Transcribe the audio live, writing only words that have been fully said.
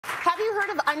Have you heard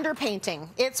of underpainting?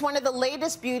 It's one of the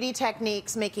latest beauty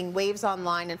techniques making waves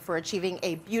online and for achieving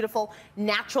a beautiful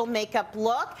natural makeup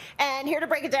look. And here to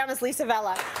break it down is Lisa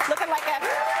Vella, looking like a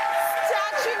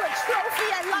statue, a trophy.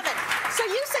 I love it. So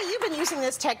you say you've been using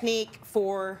this technique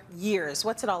for years.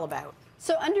 What's it all about?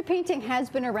 So underpainting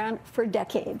has been around for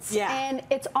decades. Yeah. And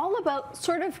it's all about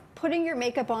sort of putting your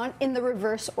makeup on in the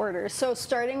reverse order. So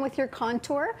starting with your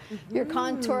contour,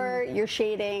 your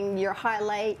shading, your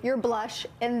highlight, your blush,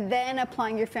 and then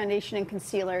applying your foundation and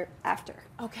concealer after.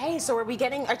 Okay, so are we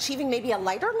achieving maybe a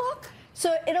lighter look?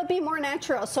 So it'll be more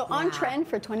natural. So on trend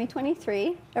for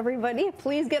 2023, everybody,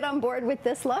 please get on board with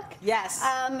this look. Yes.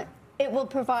 It will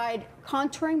provide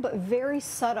contouring, but very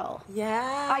subtle.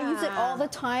 Yeah. I use it all the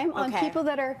time on people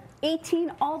that are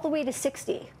 18 all the way to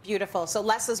 60. Beautiful. So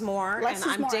less is more, and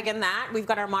I'm digging that. We've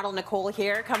got our model Nicole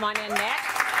here. Come on in, Nick.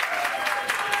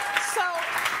 So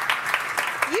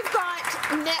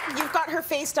you've got her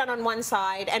face done on one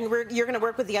side, and you're going to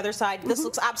work with the other side. This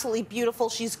looks absolutely beautiful.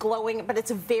 She's glowing, but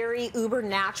it's very uber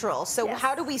natural. So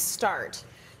how do we start?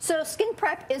 So skin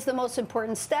prep is the most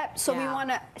important step. So we want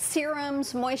to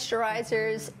serums,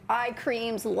 moisturizers, eye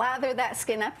creams, lather that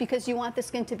skin up because you want the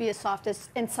skin to be as soft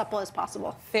and supple as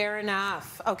possible. Fair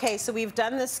enough. Okay, so we've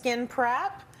done the skin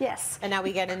prep. Yes. And now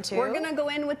we get into? We're going to go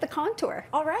in with the contour.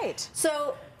 All right.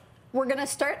 So we're going to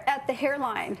start at the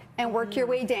hairline and work your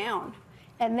way down.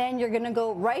 And then you're going to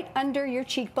go right under your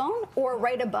cheekbone or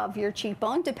right above your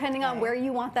cheekbone, depending on where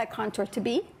you want that contour to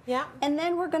be. Yeah. And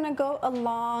then we're going to go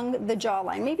along the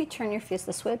jawline. Maybe turn your face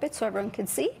this way a bit so everyone can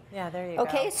see. Yeah, there you go.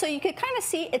 Okay, so you can kind of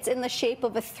see it's in the shape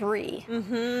of a 3.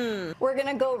 We're going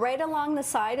to go right along the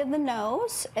side of the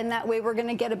nose, and that way we're going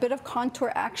to get a bit of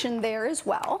contour action there as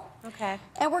well. Okay.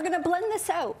 And we're going to blend this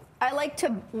out. I like to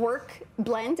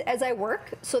blend as I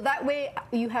work, so that way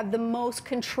you have the most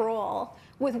control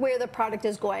with where the product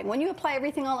is going. When you apply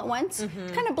everything all at once, it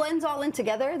kind of blends all in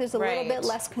together. There's a little bit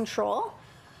less control.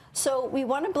 So we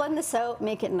want to blend this out,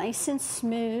 make it nice and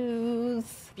smooth.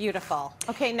 Beautiful.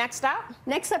 Okay, next up?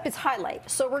 Next up is highlight.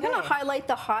 So we're going to highlight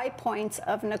the high points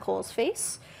of Nicole's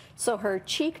face. So her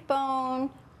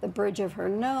cheekbone, the bridge of her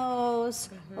nose,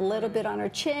 a little bit on her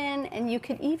chin, and you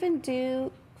could even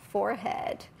do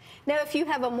forehead. Now, if you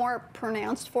have a more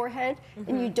pronounced forehead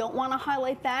and you don't want to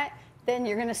highlight that, then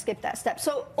you're going to skip that step.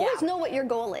 So always know what your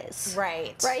goal is.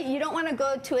 Right. Right? You don't want to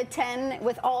go to a 10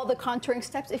 with all the contouring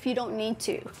steps if you don't need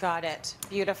to. Got it.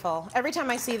 Beautiful. Every time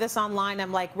I see this online,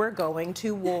 I'm like, we're going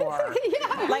to war.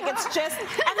 Like it's just,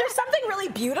 and there's something really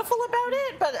beautiful about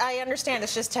it, but I understand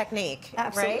it's just technique.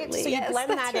 Absolutely. Right? So you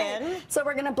blend that in. So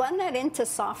we're going to blend that in to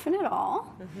soften it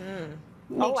all.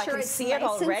 Make sure I can see it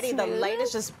already. The light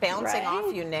is just bouncing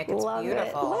off you, Nick. It's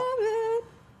beautiful. Love it.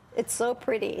 It's so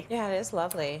pretty. Yeah, it is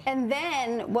lovely. And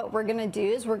then what we're going to do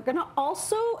is we're going to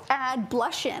also add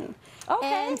blush in. Okay.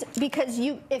 And because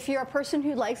if you're a person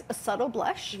who likes a subtle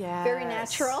blush, very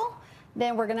natural,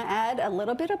 then we're going to add a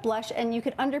little bit of blush, and you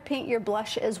could underpaint your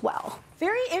blush as well.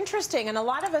 Very interesting, and a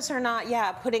lot of us are not,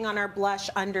 putting on our blush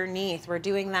underneath. We're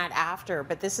doing that after,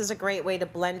 but this is a great way to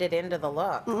blend it into the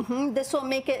look. This will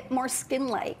make it more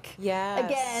skin-like. Yes.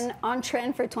 Again, on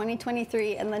trend for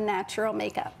 2023 and the natural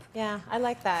makeup. Yeah, I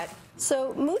like that.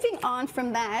 So moving on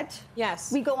from that,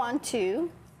 we go on to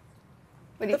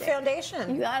the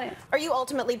foundation. You got it. Are you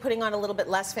ultimately putting on a little bit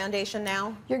less foundation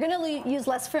now? You're going to use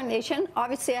less foundation.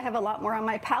 Obviously, I have a lot more on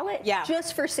my palette,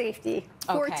 just for safety,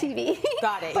 for TV.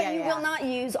 Got it. But you will not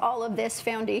use all of this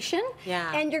foundation.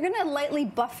 Yeah. And you're going to lightly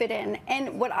buff it in.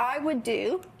 And what I would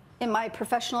do, in my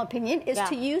professional opinion, is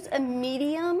to use a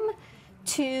medium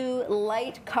to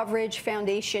light coverage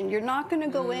foundation. You're not going to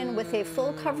go in with a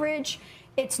full coverage.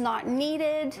 It's not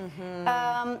needed,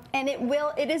 and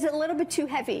it is a little bit too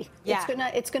heavy. Yeah.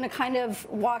 It's gonna kind of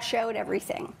wash out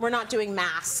everything. We're not doing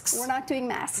masks. We're not doing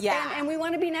masks. Yeah. And we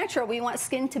want to be natural. We want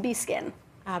skin to be skin.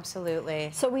 Absolutely.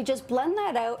 So we just blend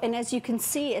that out, and as you can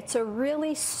see, it's a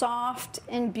really soft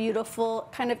and beautiful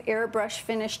kind of airbrush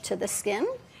finish to the skin.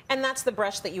 And that's the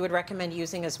brush that you would recommend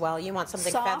using as well. You want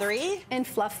something feathery and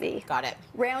fluffy. Got it.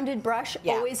 Rounded brush,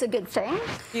 always a good thing.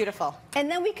 Beautiful.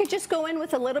 And then we could just go in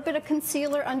with a little bit of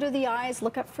concealer under the eyes.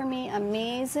 Look up for me.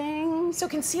 Amazing. So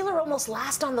concealer almost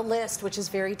last on the list, which is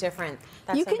very different.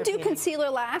 That's you can do concealer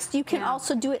last. You can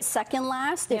also do it second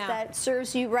last if that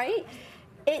serves you right.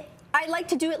 I like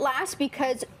to do it last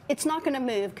because it's not going to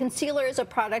move. Concealer is a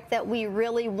product that we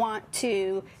really want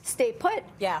to stay put.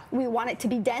 Yeah. We want it to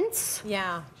be dense.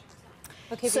 Yeah.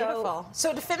 Okay, beautiful.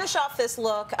 So to finish off this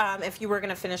look, if you were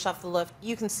going to finish off the look,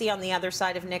 you can see on the other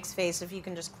side of Nick's face, if you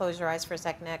can just close your eyes for a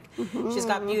sec, Nick. She's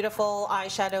got beautiful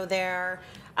eyeshadow there.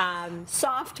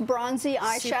 Soft, bronzy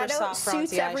eyeshadow,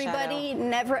 suits everybody,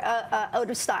 never out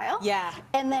of style. Yeah.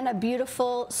 And then a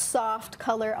beautiful, soft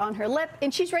color on her lip,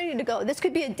 and she's ready to go. This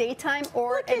could be a daytime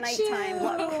or a nighttime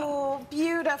look.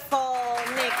 Beautiful,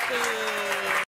 Nikki.